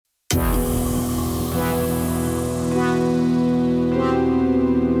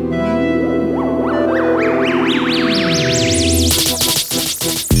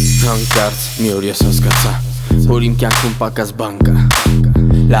Կարծ մի օր ես հասկացա, որ իմ կյանքում պակաս բան կա։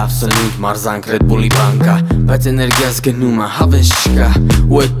 Լավ սնունդ, մարզանք, Red Bull-ի բան կա, բայց էներգիաս գնումը հավես չկա։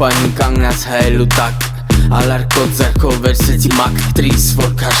 Ու այդ պահին կանգնած հայելու տակ ալարկոտ ձեռքով վերսեցի մակտրիս,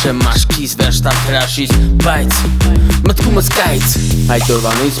 որ քաշեմ աշքիս, վերջտամ հրաշիս, բայց մտքումս կայց։ Այդ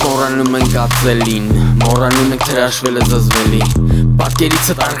օրվանից մոռանում ենք ածելին, մոռանում ենք հրաշվելը զզվելի,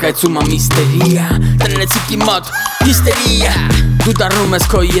 պատկերիցը տարկայցում ամիստերիա, տնեցիք իմ մոտ հիստերիա։ Դու դառնում ես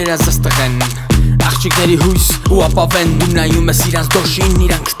քո երազստղեն, աղջիկների հույս ու ապավեն, դու նայում ես իրանց դոշին,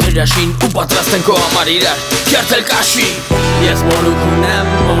 իրանք թրաշին ու պատրաստ են քո համար իրար քերթել կաշի։ Ես մորուկ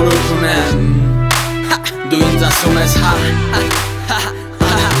ունեմ, մորուկ ունեմ, դու ինձ ասում ես հա,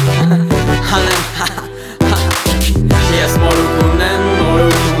 հանեմ, ես մորուկ ունեմ,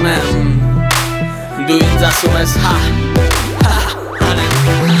 մորուկ ունեմ, դու ինձ ասում ես հա, հանեմ,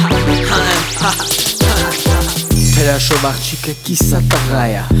 Թրաշով աղջիկը կիսա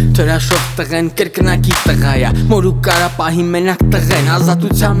տղայա, թրաշով տղեն կրկնակի տղայա, մորուկ կարապահի մենակ տղեն,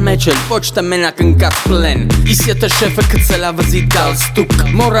 ազատության մեջ էլ ոչ թե մենակ ընկած պլեն։ Իսկ եթե շեֆը գցել ավզի գալստուկ,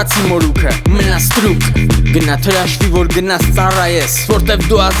 մոռացի մորուկը, մնաց տրուկ, գնա թրաշվի, որ գնաս ծառայես, որտև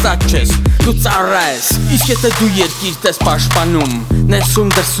դու ազատ չես, դու ծառա ես։ Իսկ եթե դու երկիր ես պաշտպանում, ներսում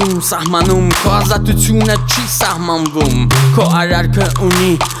դրսում սահմանում, քո ազատությունը չի սահմանվում, քո արարքը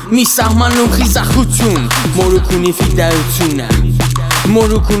ունի մի սահմանում խիզախություն, մորուկ ունի ֆիդայությունը,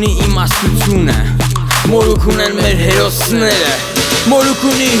 մորուկ ունի իմաստությունը, մորուկ ունեն մեր հերոսները, մորուկ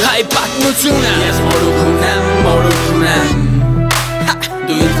ունի հայ պատմությունը։ Ես մորուկ ունեմ, մորուկ ունեմ,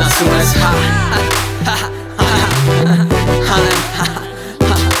 դու ինձ ասում ես հա, հանեմ,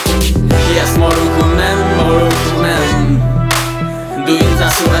 ես մորուկ ունեմ, մորուկ ունեմ, դու ինձ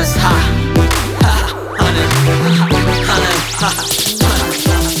ասում ես հա, հանեմ,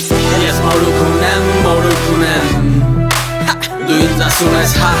 ես մորուկ ունեմ, մորուկ ունեմ, դու ինձ ասում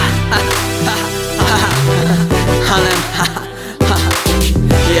ես հա, հանեմ,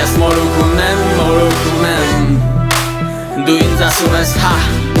 ես մորուկ ունեմ, մորուկ ունեմ, դու ինձ ասում ես հա,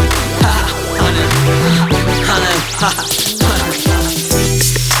 հանեմ,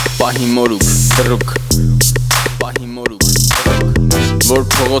 պահի մորուկ, դրուկ, պահի մորուկ, դրուկ, որ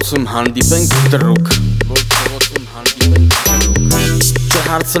փողոցում հանդիպենք դրուկ, որ փողոցում հանդիպենք դրուկ,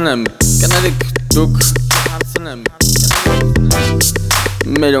 չհարցնեմ, կներեք դուք, չհարցնեմ,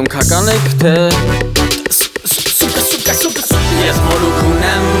 մերոնքական եք թե ես մորուկ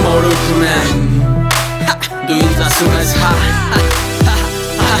ունեմ, մորուկ ունեմ, դու ինձ ասում ես հա,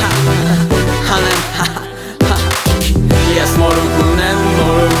 հանեմ, ես մորուկ ունեմ,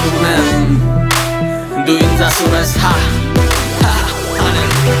 մորուկ ունեմ, դու ինձ ասում ես հա,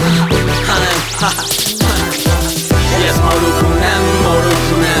 հանեմ, ես մորուկ ունեմ, մորուկ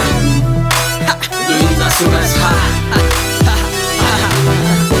ունեմ, դու ինձ ասում ես հա,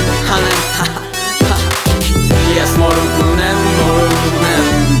 հանեմ, ես մորուկ ունեմ, մորուկ ունեմ,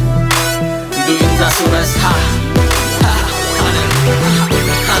 դու ինձ ասում ես հա